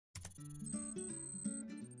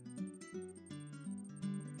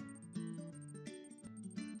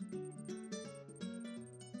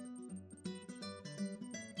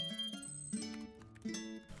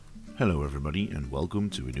Hello everybody and welcome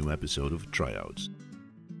to a new episode of Tryouts.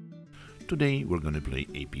 Today we're gonna play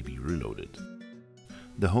APB Reloaded.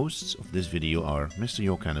 The hosts of this video are Mr.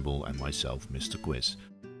 Jorcannibal and myself, Mr. Kwis.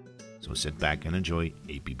 So sit back and enjoy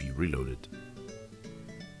APB Reloaded.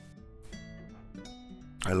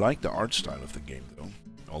 I like the art style of the game though,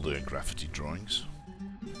 all the graffiti drawings.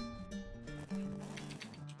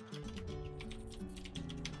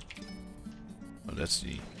 Well, that's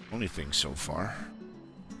the only thing so far.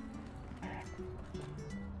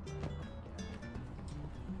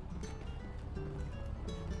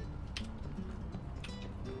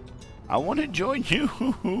 I want to join you.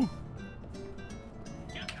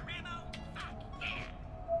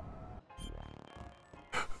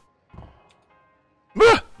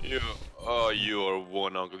 You are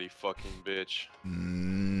one ugly fucking bitch.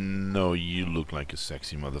 No, you look like a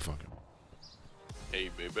sexy motherfucker. Hey,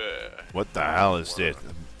 baby. What the hell is this?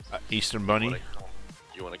 Easter Bunny?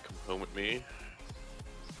 You wanna come home with me?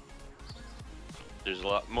 There's a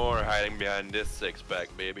lot more hiding behind this six-pack,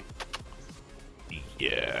 baby.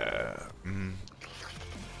 Yeah.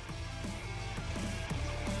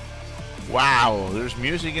 Wow, there's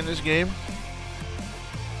music in this game?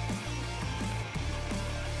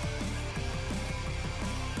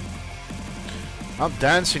 I'm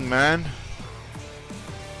dancing, man. How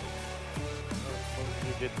did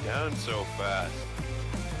you get down so fast?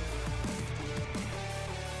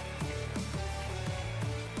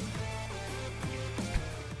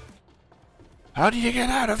 How do you get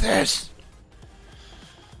out of this?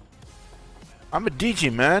 I'm a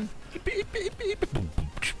DJ, man.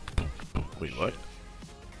 Wait, what?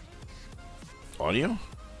 Audio?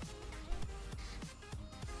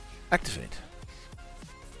 Activate.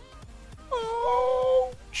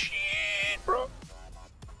 Oh, shit, bro.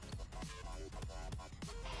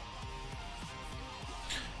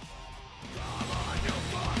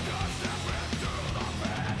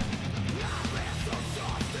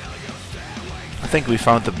 I think we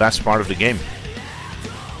found the best part of the game.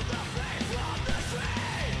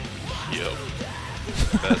 Yep.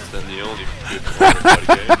 Best and the only good part about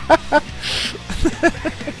the game.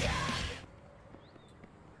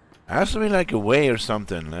 Has to be like a way or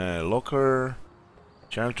something. Locker,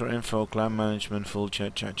 character info, clan management, full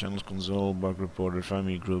chat channels, console, bug reporter,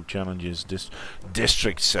 family group, challenges,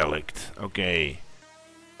 district select. Okay.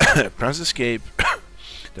 Press escape.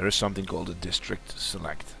 There is something called a district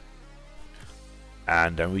select.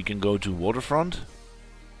 And then we can go to waterfront,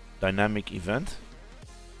 dynamic event,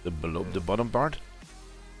 the bottom part.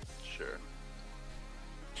 Sure.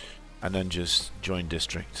 And then just join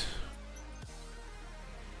district.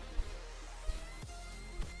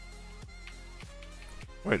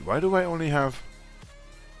 Wait, why do I only have...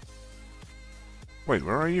 Wait,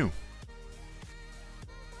 where are you?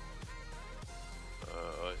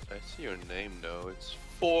 I see your name though. It's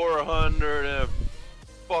 400 and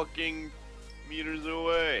fucking meters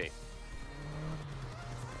away.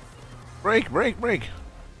 Break, break, break!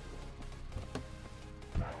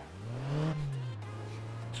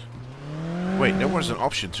 Wait, there was an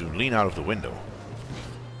option to lean out of the window.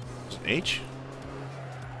 Is it H?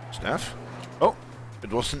 Staff? Oh!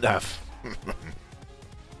 It wasn't F.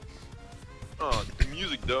 Oh, the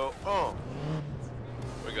music though. Oh.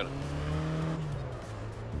 We're gonna.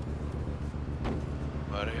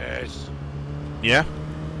 Buddies. Yeah?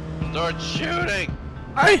 Start shooting!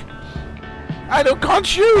 I can't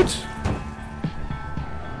shoot!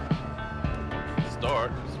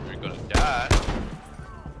 Start, because we're gonna die.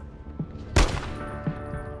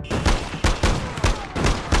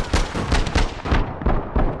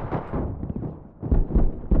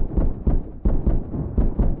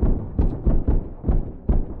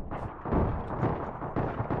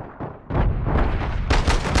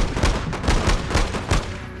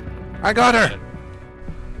 I got her!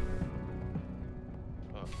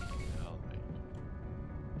 Oh, help me.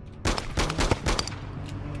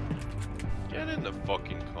 Get in the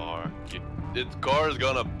fucking car. This car is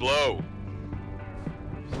gonna blow.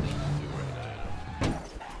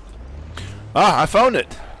 Ah, I found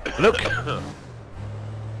it! Look!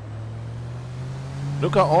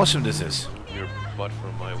 Look how awesome this is. Your butt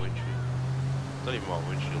from my windshield. It's not even my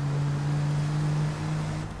windshield.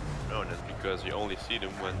 No, that's because you only see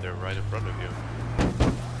them when they're right in front of you.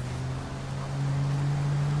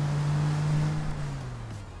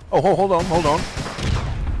 Oh, hold on, hold on.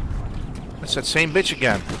 It's that same bitch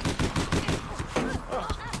again. Oh.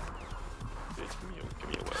 Bitch, give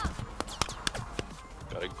me a weapon.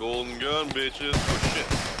 Gotta Golden gun, bitches. Oh shit.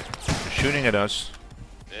 They're shooting at us.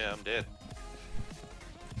 Yeah, I'm dead.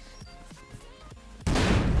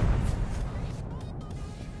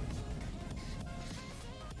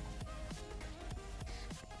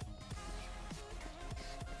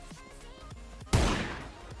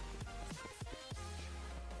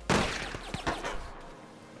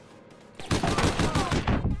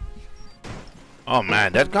 Oh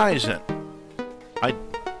man, that guy isn't.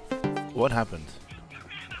 What happened?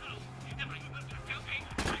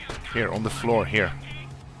 Here, on the floor, here.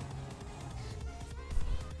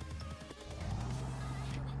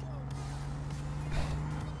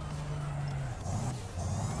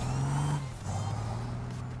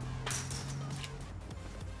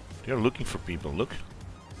 They're looking for people, look.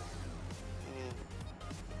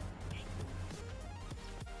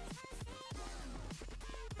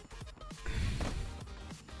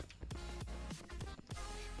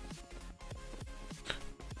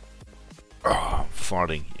 Oh,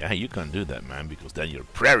 farting. Yeah, you can't do that, man, because then your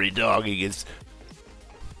prairie dog is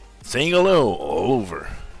saying hello all over.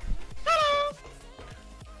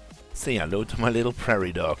 Say hello to my little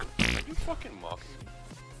prairie dog. Are you fucking mocking me?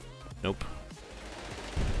 Nope.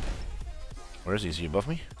 Where is he? Is he above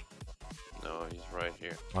me? No, he's right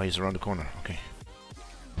here. Oh, he's around the corner. Okay.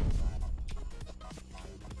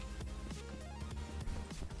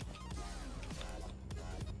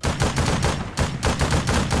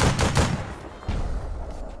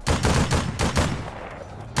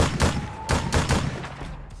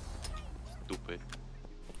 Stupid.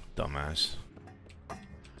 Dumbass.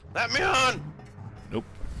 Let me on! Nope.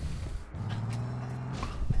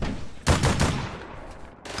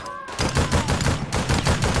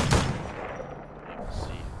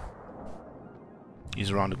 See.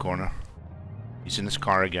 He's around the corner. He's in his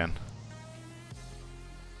car again.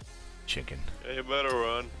 Chicken. Yeah, you better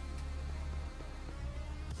run.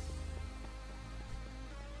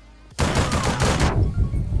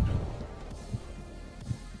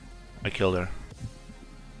 I killed her.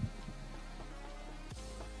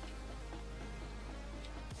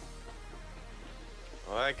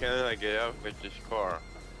 Why can't I get out with this car?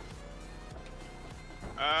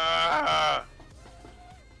 Ah!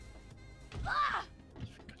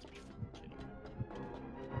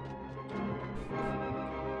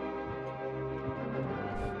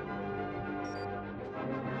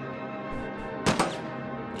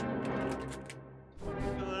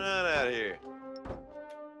 What's going on out here?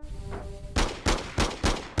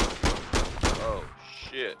 Oh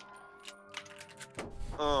shit.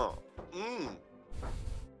 Oh.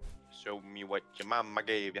 Show me what your mama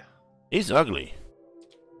gave ya. He's ugly.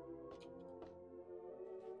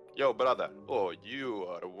 Yo, brother. Oh, you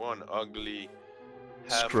are one ugly,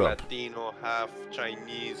 half Scrub. Latino, half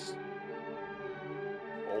Chinese.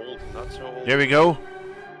 Old, not so old. There we go.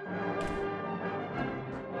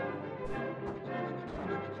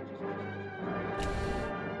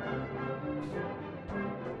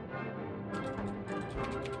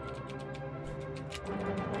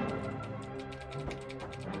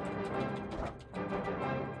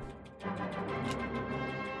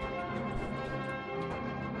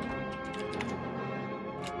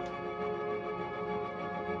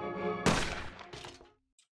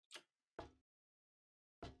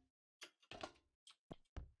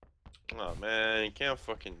 Oh man, you can't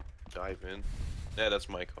fucking dive in. Yeah, that's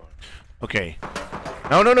my car. Okay.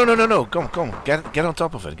 No, no, no, no, no, no. Come, come. Get on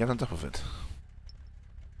top of it. Get on top of it.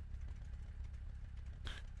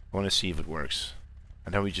 I want to see if it works.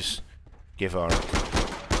 And then we just give our...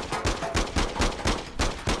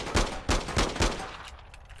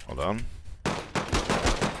 Hold on.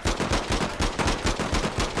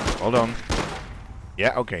 Hold on.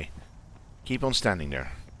 Yeah, okay. Keep on standing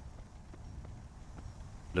there.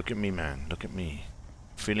 Look at me, man. Look at me.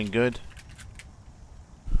 Feeling good?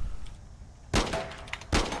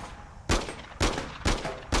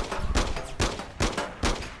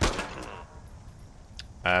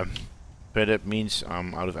 But it means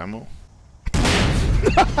I'm out of ammo.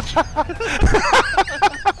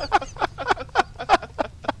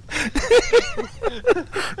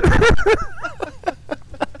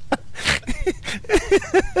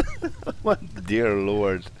 What, dear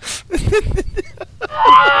Lord.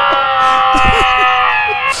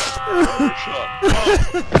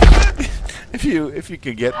 If you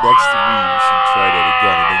can get next to me, you should try that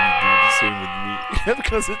again, and then you do the same with me.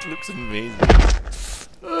 Because it looks amazing.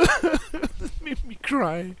 It made me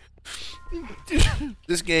cry.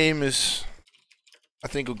 This game is, I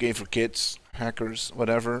think, a game for kids, hackers,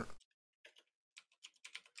 whatever.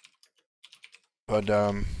 But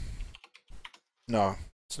no,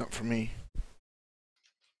 it's not for me.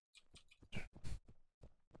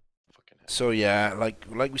 So yeah,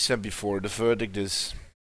 like we said before, the verdict is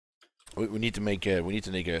we need to make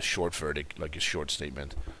a short verdict, like a short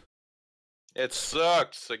statement. It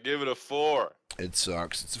sucks. I give it a 4. It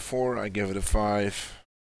sucks. It's a 4. I give it a 5.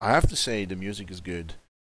 I have to say the music is good.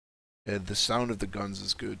 The sound of the guns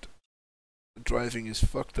is good. The driving is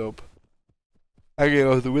fucked up. Hanging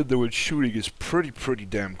out the window and shooting is pretty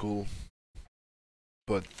damn cool.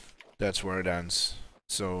 But that's where it ends.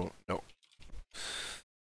 So no.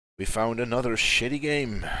 We found another shitty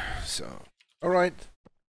game. So alright.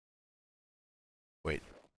 Wait.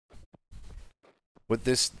 With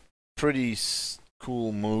this pretty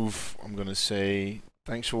cool move, I'm gonna say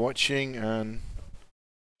thanks for watching, and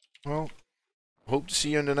well, hope to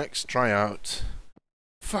see you in the next tryout.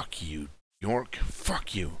 Fuck you, York.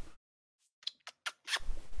 Fuck you.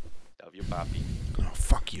 Love you, Papi. Oh,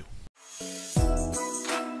 fuck you.